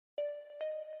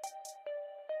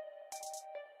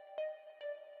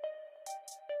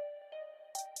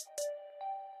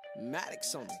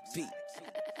Maddox on the beat.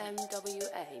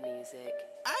 MWA music.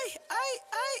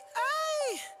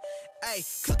 Ay,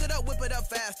 cook it up, whip it up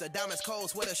faster. Diamonds cold,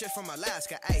 sweater shit from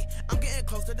Alaska. Ay, I'm getting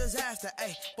close to disaster.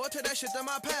 Ay, boy, to that shit to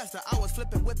my pastor. I was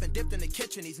flipping, whipping, dipped in the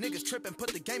kitchen. These niggas tripping,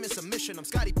 put the game in submission. I'm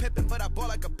Scottie Pippen, but I ball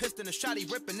like a piston. A shotty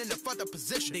ripping in the further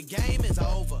position. The game is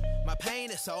over, my pain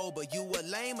is sober. You a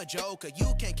lame, a joker.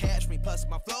 You can't catch me, plus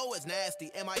my flow is nasty.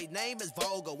 And my name is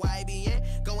vulgar.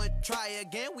 YBN, go and try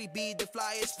again. We be the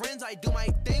flyest friends. I do my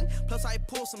thing, plus I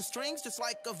pull some strings just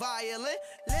like a violin.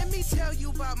 Let me tell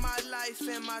you about my life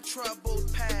and my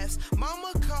troubled past.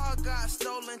 Mama car got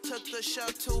stolen, took the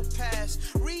shuttle pass.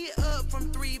 Re-up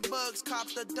from $3,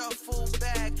 copped the duffel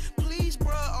bag. Please,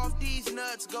 bruh, off these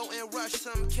nuts, go and rush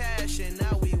some cash. And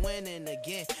now we winning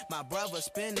again. My brother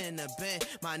spinning the bin.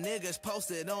 My niggas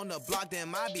posted on the block,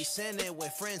 them I be sending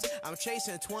with friends. I'm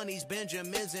chasing 20s,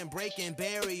 Benjamins, and breaking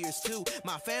barriers too.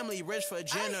 My family rich for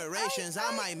generations,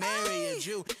 I might marry a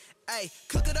Jew. Ay,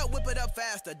 cook it up, whip it up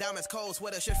faster. Diamonds cold,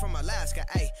 sweater shit from Alaska.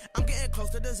 Ay, I'm getting close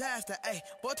to disaster. Ay,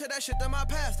 boy, to that shit to my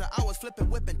pastor. I was flipping,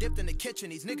 whipping, dipped in the kitchen.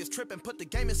 These niggas tripping, put the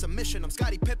game in submission. I'm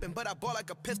Scottie Pippen, but I ball like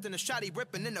a piston. A shotty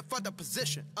ripping in the further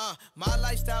position. My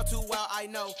lifestyle too well, I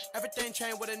know. Everything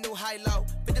changed with a new high-low.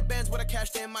 50 bands with a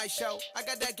cashed in my show. I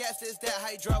got that gas, it's that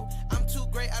hydro. I'm too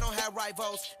great, I don't have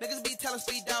rivals. Niggas be telling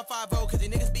speed down 5-0, cause these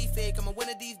niggas be fake. I'm a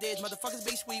winner these days. Motherfuckers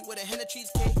be sweet with a hint of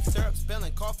cheesecake. Syrup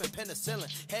spilling, coughing,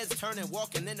 penicillin. Heads turning,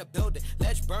 walking in the building.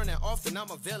 Ledge burning, often I'm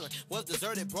a villain. Was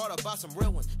deserted, brought up by some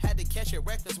real ones. Had to catch it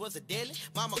reckless, was a daily.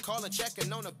 Mama calling,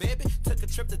 checking on a baby. Took a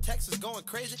trip to Texas, going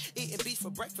crazy. Eating beef for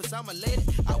breakfast, I'm a lady.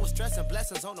 I was stressing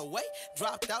blessings on the way.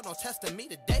 Dropped out, no testing me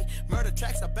today. Murder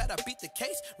tracks, I bet I beat the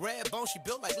case. Red bone, she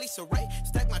built like Lisa Ray.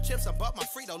 Stack my chips, I bought my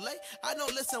Frito-Lay. I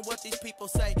don't listen what these people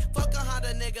say. Fuck a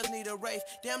Honda, niggas need a race.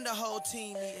 Damn, the whole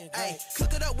team eating great. Ay,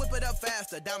 cook it up, whip it up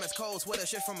faster. Diamonds cold, sweater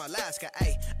shit from Alaska.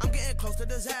 Ay, I'm getting close to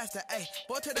disaster. Ay,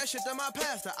 boy, to that shit to my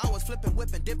pastor. I was flipping,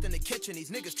 whipping, dipped in the kitchen. These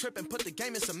niggas tripping, put the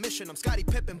game in submission. I'm Scottie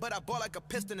Pippen, but I ball like a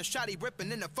piston. A shotty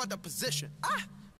ripping in the further position.